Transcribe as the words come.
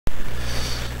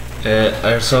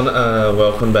Erson,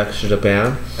 welcome back to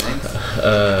Japan.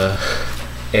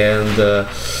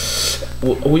 Thanks.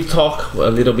 We talk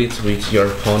a little bit with your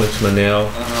opponent Manel,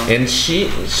 and she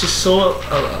saw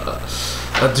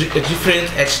a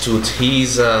different attitude.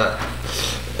 He's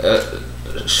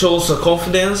shows a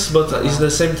confidence, but at the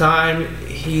same time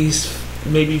he's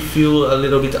maybe feel a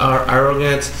little bit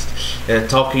arrogant.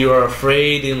 Talk you are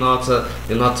afraid, you're not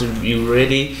you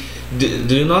ready.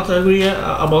 Do you not agree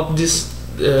about this?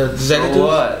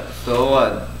 So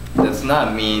what? Does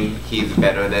not mean he's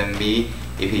better than me.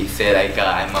 If he say like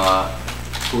I'm a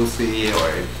pussy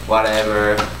or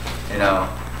whatever, you know.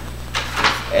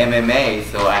 It's MMA,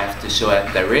 so I have to show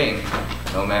at the ring.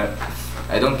 No matter,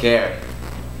 I don't care.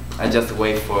 I just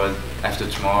wait for after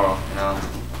tomorrow, you know.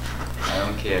 I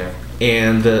don't care.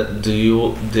 And do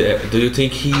you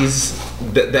think he's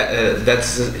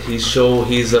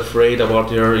he's afraid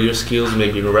about your skills,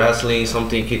 maybe in wrestling,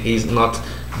 something he's not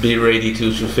be ready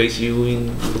to face you in?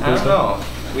 I don't know.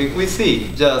 We see.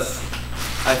 Just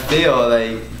I feel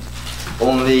like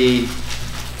only.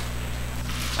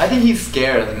 I think he's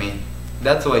scared of me.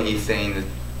 That's why he's saying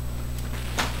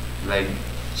like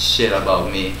shit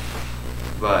about me,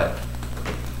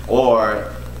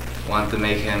 or want to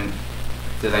make him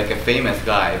like a famous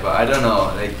guy, but I don't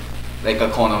know, like a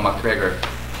Conor McGregor.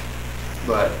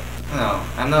 But no,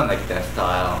 I'm not like that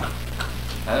style.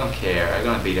 I don't care. I'm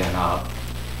gonna beat him up.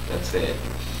 That's it.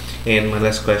 And my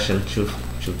last question to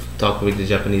talk with the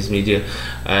Japanese media,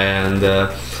 and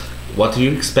what do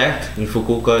you expect in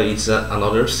Fukuoka? It's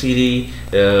another city.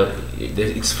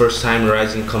 It's first time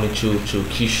Rizin coming to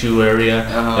Kyushu area.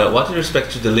 What do you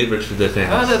expect to deliver to the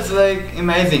fans? Oh, that's like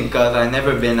amazing, cause I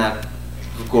never been at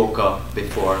Fukuoka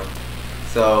before,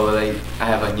 so like I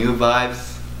have a new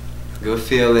vibes, good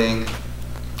feeling.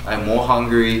 I'm more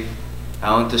hungry.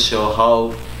 I want to show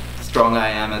how strong I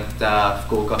am at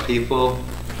Fukuoka people.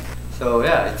 So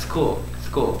yeah, it's cool. It's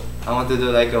cool. I want to do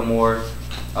like a more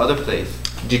other place.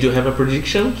 Did you have a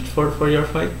prediction for your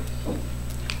fight?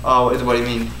 Oh, what do you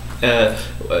mean?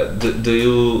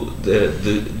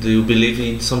 Do you believe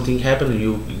in something happen?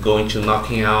 You going to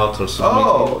knocking out or something?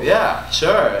 Oh yeah,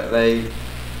 sure. Like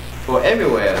for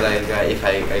everywhere. Like if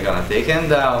I gonna take him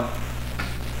down,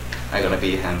 I gonna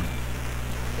beat him.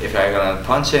 If I gonna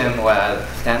punch him while I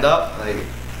stand up, like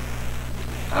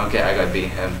I don't care. I gotta beat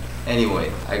him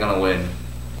anyway. I gonna win.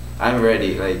 I'm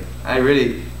ready. Like I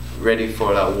really ready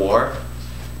for that war.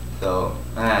 So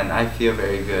man, I feel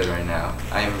very good right now.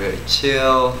 I am very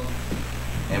chill,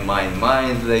 and my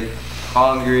mind's like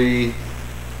hungry.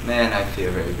 Man, I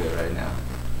feel very good right now.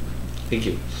 Thank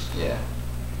you. Yeah.